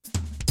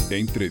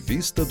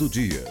Entrevista do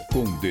dia,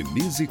 com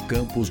Denise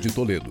Campos de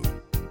Toledo.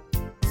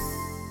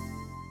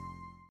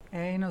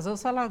 E nós vamos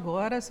falar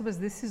agora sobre as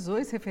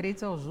decisões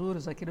referentes aos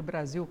juros aqui no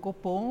Brasil,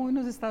 Copom, e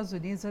nos Estados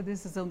Unidos a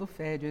decisão do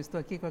Fed. Eu estou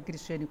aqui com a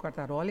Cristiane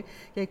Quartaroli,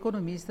 que é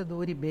economista do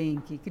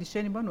Ouribank.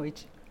 Cristiane, boa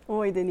noite.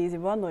 Oi, Denise,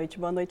 boa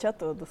noite a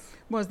todos.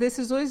 Bom, as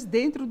decisões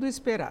dentro do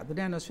esperado,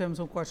 né? Nós tivemos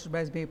um corte de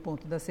mais meio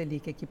ponto da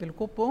Selic aqui pelo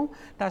Copom,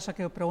 taxa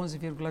caiu para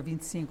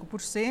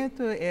 11,25%,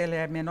 ela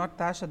é a menor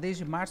taxa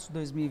desde março de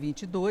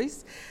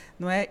 2022,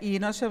 não é? E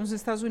nós tivemos nos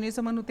Estados Unidos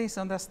a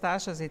manutenção das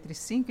taxas entre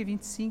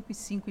 5,25% e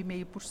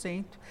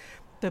 5,5%,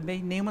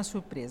 também nenhuma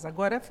surpresa.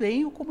 Agora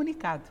vem o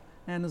comunicado.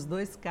 Nos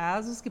dois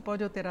casos, que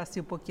pode alterar assim,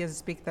 um pouquinho as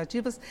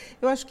expectativas,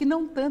 eu acho que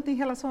não tanto em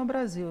relação ao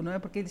Brasil, não é?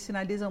 Porque eles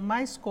sinalizam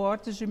mais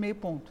cortes de meio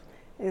ponto.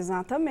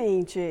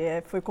 Exatamente,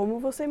 foi como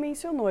você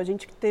mencionou, a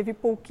gente teve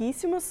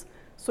pouquíssimas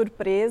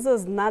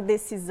surpresas na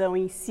decisão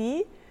em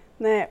si,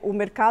 né? O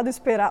mercado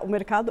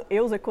e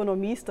os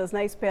economistas,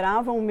 né,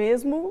 esperavam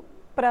mesmo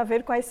para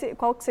ver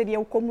qual seria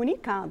o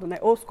comunicado, né,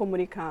 os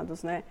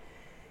comunicados, né?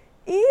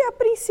 E a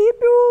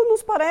princípio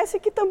nos parece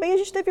que também a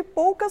gente teve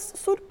poucas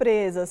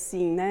surpresas,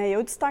 assim, né?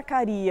 Eu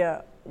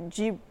destacaria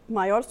de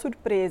maior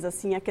surpresa,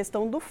 assim, a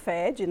questão do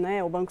Fed,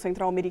 né, o Banco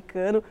Central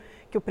Americano,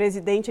 que o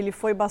presidente ele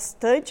foi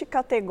bastante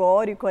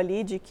categórico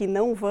ali de que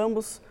não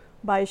vamos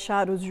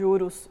baixar os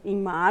juros em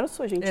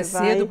março. A gente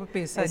cedo para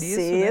pensar nisso,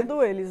 cedo,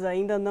 né? Eles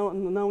ainda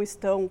não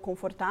estão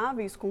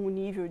confortáveis com o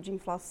nível de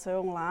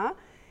inflação lá.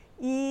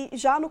 E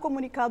já no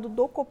comunicado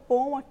do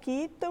Copom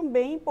aqui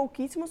também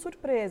pouquíssimas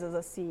surpresas,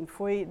 assim,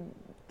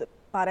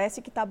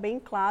 parece que está bem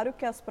claro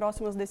que as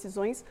próximas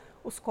decisões,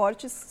 os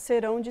cortes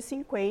serão de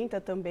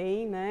 50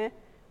 também, né?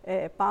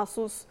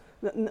 Passos,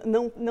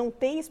 não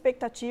tem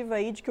expectativa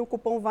aí de que o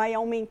Copom vai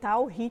aumentar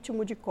o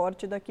ritmo de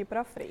corte daqui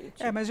para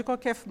frente. Mas de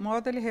qualquer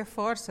modo ele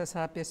reforça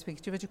essa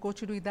perspectiva de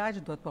continuidade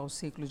do atual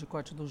ciclo de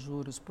corte dos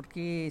juros,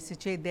 porque se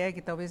tinha ideia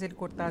que talvez ele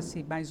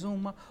cortasse mais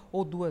uma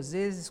ou duas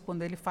vezes,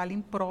 quando ele fala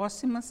em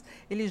próximas,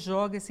 ele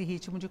joga esse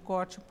ritmo de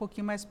corte um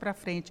pouquinho mais para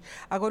frente.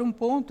 Agora, um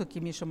ponto que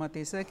me chamou a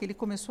atenção é que ele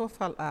começou a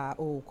falar,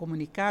 o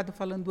comunicado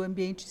falando do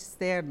ambiente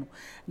externo,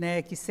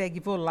 né, que segue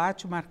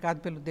volátil,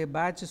 marcado pelo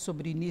debate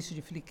sobre o início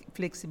de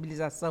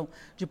flexibilização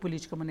de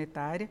política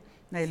monetária,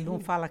 né? Ele não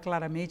fala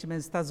claramente, mas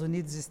os Estados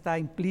Unidos está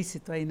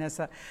implícito aí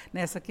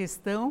nessa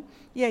questão,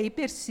 e aí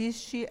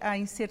persiste a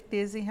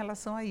incerteza em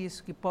relação a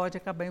isso, que pode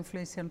acabar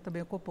influenciando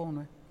também o Copom,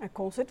 não é?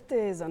 Com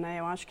certeza, né?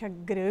 Eu acho que a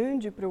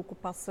grande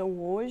preocupação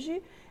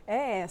hoje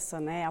é essa,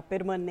 né? A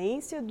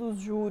permanência dos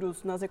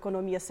juros nas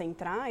economias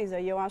centrais,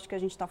 aí eu acho que a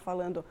gente está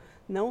falando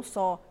não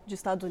só de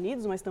Estados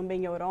Unidos, mas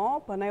também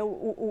Europa, né?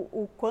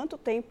 O quanto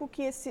tempo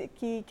que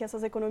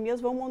essas economias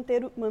vão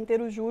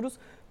manter os juros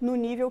no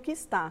nível que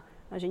está.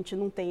 A gente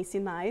não tem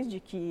sinais de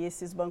que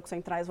esses bancos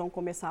centrais vão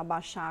começar a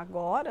baixar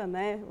agora,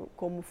 né?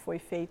 Como foi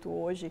feito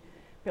hoje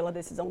pela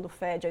decisão do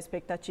Fed, a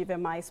expectativa é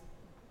mais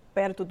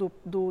perto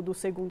do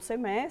segundo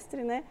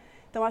semestre, né?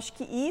 Então, acho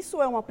que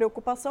isso é uma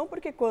preocupação,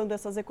 porque quando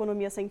essas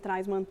economias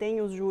centrais mantêm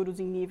os juros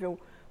em nível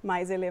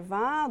mais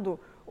elevado,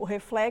 o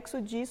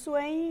reflexo disso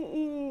é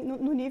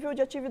no nível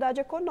de atividade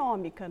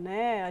econômica,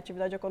 né? A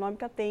atividade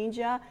econômica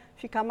tende a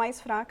ficar mais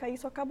fraca e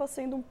isso acaba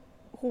sendo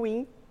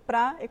ruim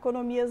para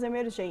economias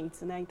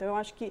emergentes, né? Então, eu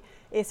acho que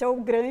esse é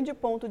o grande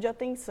ponto de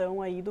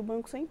atenção aí do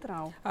Banco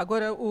Central.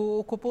 Agora,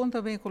 o Copom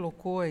também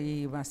colocou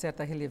aí uma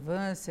certa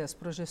relevância as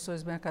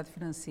projeções do mercado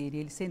financeiro, e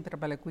ele sempre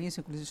trabalha com isso,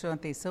 inclusive chama a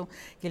atenção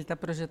que ele está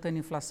projetando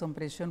inflação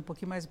para este ano um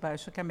pouquinho mais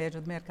baixa que a média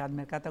do mercado. O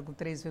mercado está com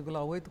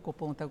 3,8%, o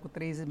Copom está com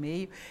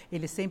 3,5%,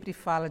 ele sempre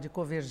fala de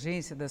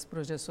convergência das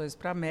projeções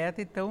para a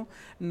meta, então,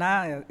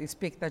 na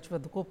expectativa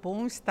do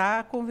Copom,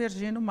 está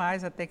convergindo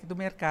mais até que do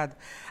mercado.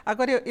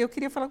 Agora, eu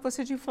queria falar com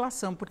você de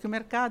inflação, porque o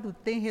mercado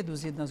tem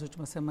reduzido nas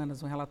últimas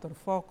semanas no relatório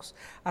Focus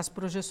as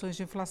projeções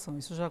de inflação.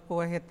 Isso já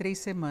ocorre há 3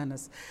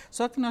 semanas.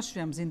 Só que nós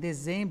tivemos em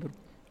dezembro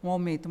um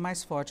aumento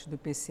mais forte do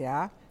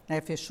IPCA,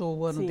 né, fechou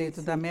o ano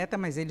dentro da meta,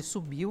 mas ele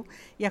subiu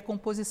e a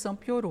composição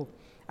piorou.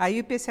 Aí o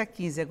IPCA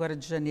 15 agora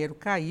de janeiro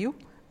caiu,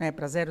 né,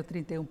 para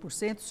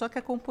 0,31%, só que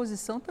a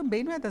composição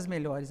também não é das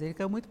melhores. Ele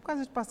caiu muito por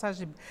causa de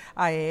passagem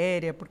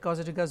aérea, por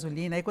causa de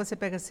gasolina. Aí quando você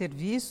pega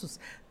serviços,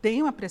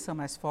 tem uma pressão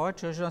mais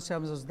forte. Hoje nós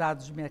temos os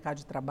dados de mercado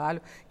de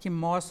trabalho que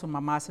mostram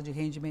uma massa de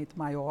rendimento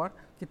maior,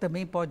 que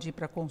também pode ir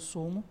para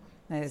consumo,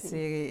 né,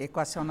 ser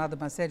equacionada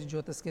uma série de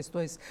outras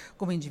questões,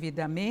 como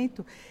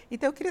endividamento.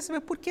 Então, eu queria saber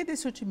por que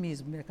desse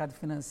otimismo no mercado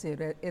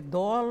financeiro? É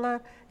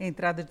dólar,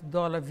 entrada de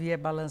dólar via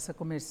balança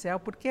comercial?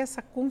 Por que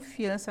essa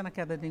confiança na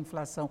queda da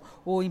inflação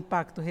ou o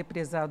impacto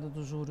represado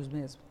dos juros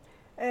mesmo?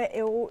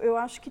 Eu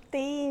acho que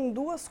tem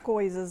duas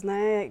coisas,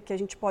 né, que a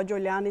gente pode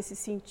olhar nesse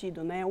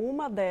sentido, né?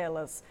 Uma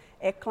delas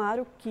é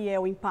claro que é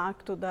o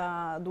impacto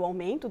do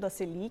aumento da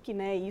Selic,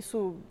 né?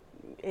 Isso,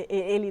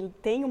 ele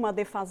tem uma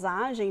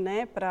defasagem,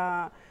 né,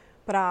 para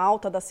a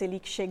alta da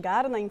Selic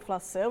chegar na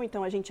inflação,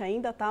 então a gente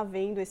ainda está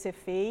vendo esse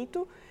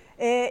efeito.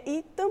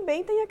 E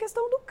também tem a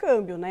questão do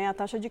câmbio, né? A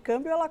taxa de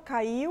câmbio ela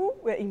caiu,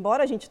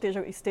 embora a gente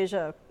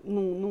esteja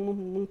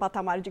num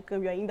patamar de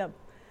câmbio ainda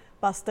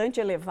bastante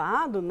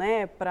elevado,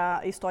 né,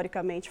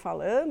 historicamente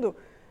falando,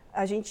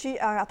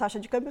 a taxa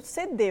de câmbio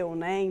cedeu,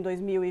 né, em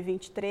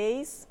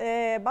 2023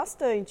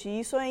 bastante. E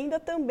isso ainda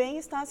também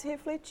está se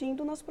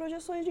refletindo nas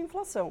projeções de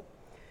inflação.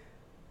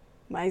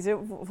 Mas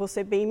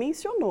você bem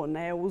mencionou,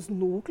 né, os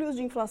núcleos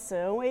de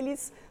inflação,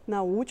 eles,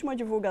 na última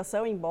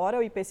divulgação, embora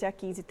o IPCA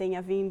 15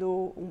 tenha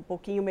vindo um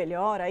pouquinho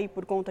melhor aí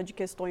por conta de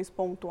questões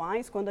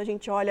pontuais, quando a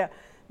gente olha,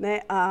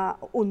 né,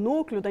 o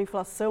núcleo da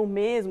inflação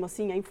mesmo,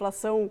 assim, a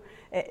inflação,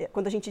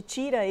 quando a gente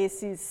tira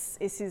esses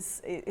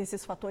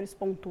fatores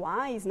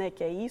pontuais, né,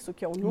 que é isso,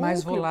 que é o núcleo...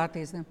 Mais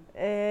voláteis, né?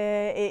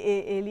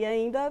 Ele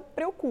ainda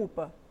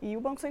preocupa. E o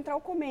Banco Central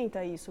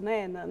comenta isso,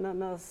 né,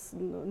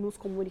 nos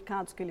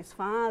comunicados que eles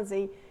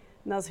fazem,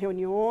 nas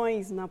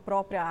reuniões, na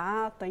própria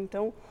ata.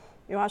 Então,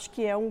 eu acho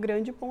que é um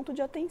grande ponto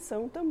de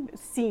atenção também,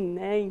 sim,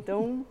 né?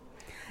 Então...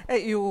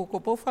 E o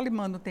Copom fala em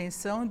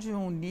manutenção de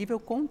um nível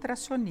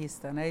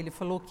contracionista, né? Ele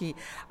falou que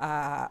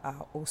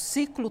o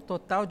ciclo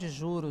total de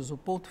juros, o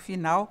ponto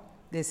final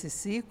desse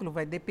ciclo,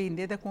 vai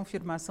depender da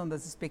confirmação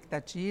das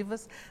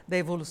expectativas, da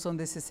evolução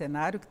desse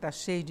cenário, que está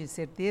cheio de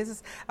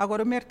incertezas.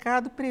 Agora, o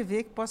mercado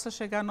prevê que possa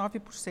chegar a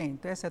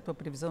 9%. Essa é a tua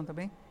previsão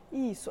também?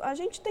 Isso. A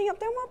gente tem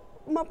até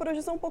uma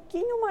projeção um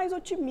pouquinho mais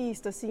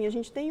otimista, assim. A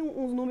gente tem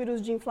uns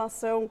números de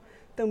inflação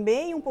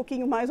também um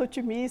pouquinho mais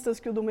otimistas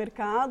que o do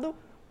mercado,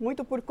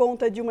 muito por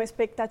conta de uma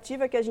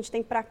expectativa que a gente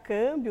tem para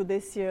câmbio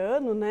desse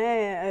ano,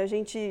 né? A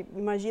gente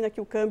imagina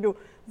que o câmbio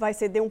vai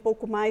ceder um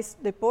pouco mais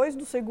depois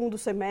do segundo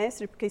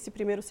semestre, porque esse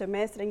primeiro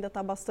semestre ainda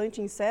está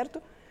bastante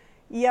incerto.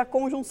 E a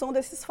conjunção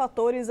desses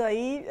fatores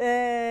aí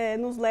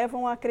nos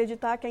levam a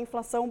acreditar que a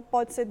inflação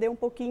pode ceder um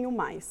pouquinho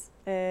mais.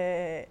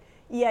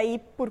 E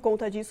aí, por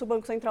conta disso, o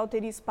Banco Central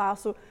teria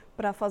espaço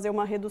para fazer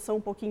uma redução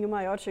um pouquinho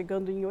maior,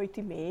 chegando em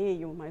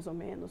 8,5%, mais ou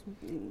menos.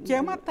 Que é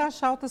uma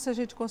taxa alta se a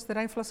gente considerar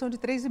a inflação de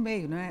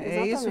 3,5%, né?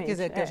 Exatamente. É isso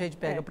que a gente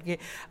pega, porque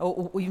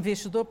o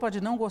investidor pode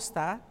não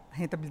gostar, a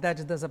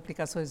rentabilidade das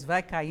aplicações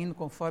vai caindo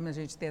conforme a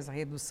gente tem essa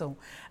redução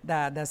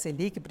da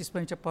Selic,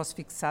 principalmente a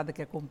pós-fixada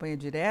que acompanha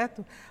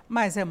direto,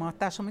 mas é uma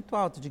taxa muito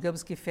alta.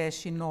 Digamos que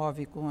feche em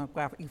 9% com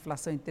a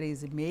inflação em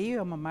 3,5%,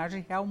 é uma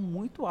margem real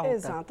muito alta.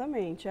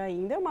 Exatamente.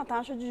 Ainda é uma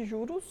taxa de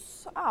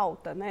juros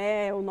alta,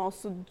 né? O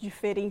nosso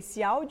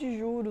diferencial de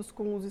juros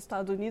com os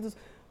Estados Unidos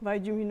vai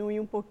diminuir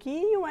um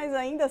pouquinho, mas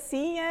ainda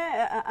assim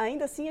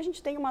a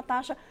gente tem uma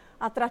taxa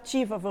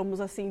atrativa, vamos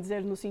assim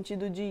dizer, no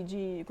sentido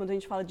de quando a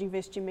gente fala de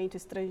investimento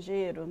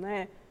estrangeiro,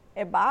 né?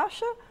 É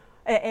baixa,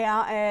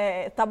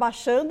 está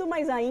baixando,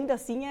 mas ainda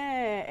assim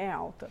é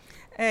alta.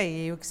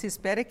 E o que se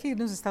espera é que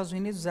nos Estados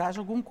Unidos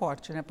haja algum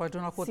corte, né? Pode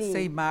não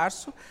acontecer em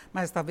março,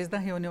 mas talvez na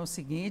reunião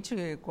seguinte,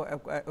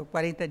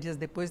 40 dias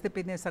depois,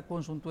 dependendo dessa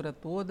conjuntura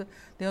toda.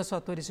 Tem os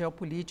fatores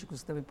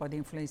geopolíticos que também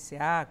podem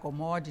influenciar,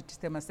 commodities,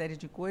 tem uma série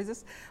de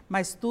coisas,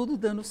 mas tudo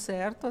dando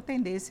certo, a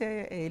tendência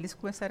é eles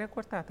começarem a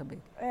cortar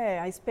também.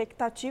 A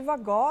expectativa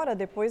agora,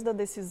 depois da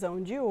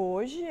decisão de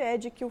hoje, é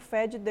de que o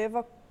Fed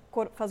deva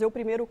fazer o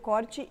primeiro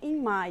corte em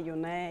maio,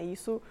 né?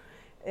 Isso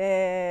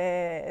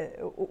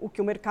o que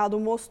o mercado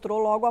mostrou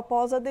logo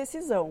após a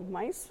decisão,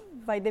 mas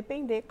vai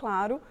depender,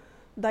 claro,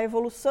 da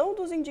evolução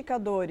dos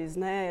indicadores,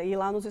 né? E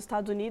lá nos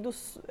Estados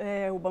Unidos,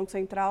 o Banco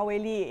Central,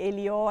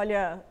 ele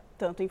olha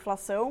tanto a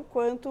inflação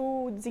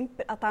quanto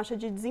a taxa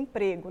de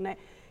desemprego, né?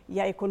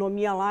 E a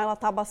economia lá, ela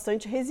está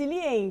bastante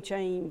resiliente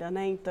ainda,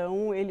 né?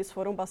 Então, eles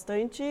foram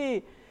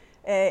bastante...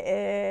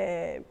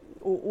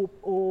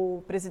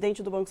 O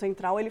presidente do Banco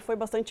Central, ele foi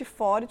bastante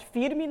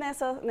firme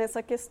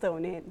nessa questão,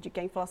 né, de que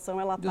a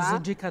inflação ela está... Dos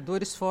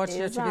indicadores fortes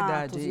de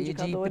atividade e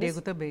de emprego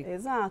também.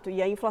 Exato,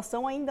 e a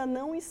inflação ainda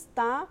não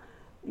está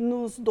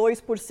nos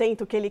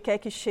 2% que ele quer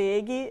que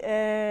chegue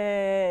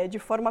de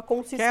forma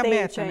consistente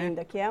meta, ainda,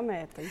 né? Que é a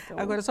meta. Então...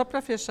 Agora, só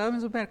para fechar,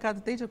 mas o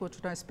mercado tende a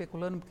continuar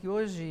especulando, porque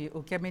hoje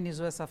o que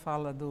amenizou essa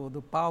fala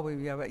do Powell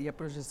e a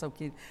projeção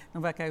que não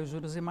vai cair os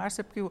juros em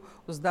março é porque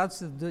os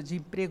dados de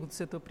emprego do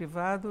setor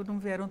privado não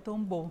vieram tão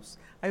bons.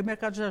 Aí o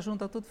mercado já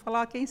junta tudo e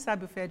fala, quem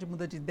sabe o Fed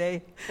muda de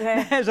ideia,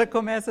 né? Já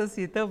começa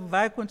assim. Então,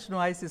 vai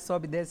continuar esse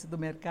sobe e desce do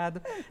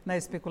mercado na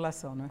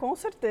especulação, né? Com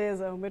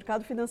certeza. O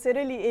mercado financeiro,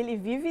 ele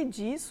vive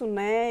disso,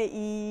 né?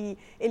 E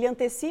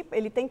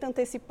ele tenta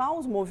antecipar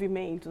os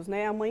movimentos,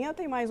 né? Amanhã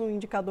tem mais um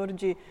indicador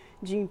de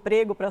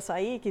emprego para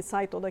sair, que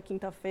sai toda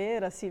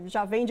quinta-feira. Se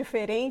já vem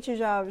diferente,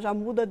 já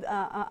muda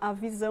a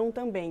visão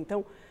também.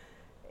 Então,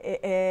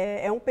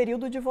 é um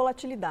período de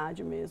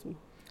volatilidade mesmo.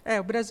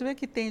 O Brasil é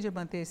que tende a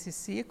manter esse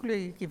ciclo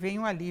e que vem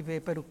um alívio aí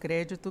para o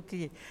crédito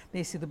que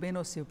tem sido bem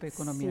nocivo para a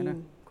economia, né?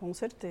 Sim, com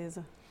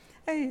certeza.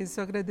 É isso,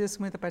 eu agradeço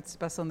muito a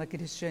participação da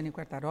Cristiane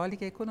Quartaroli,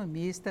 que é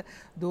economista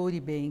do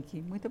Ouribank.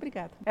 Muito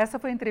obrigada. Essa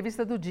foi a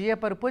entrevista do dia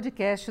para o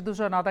podcast do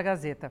Jornal da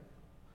Gazeta.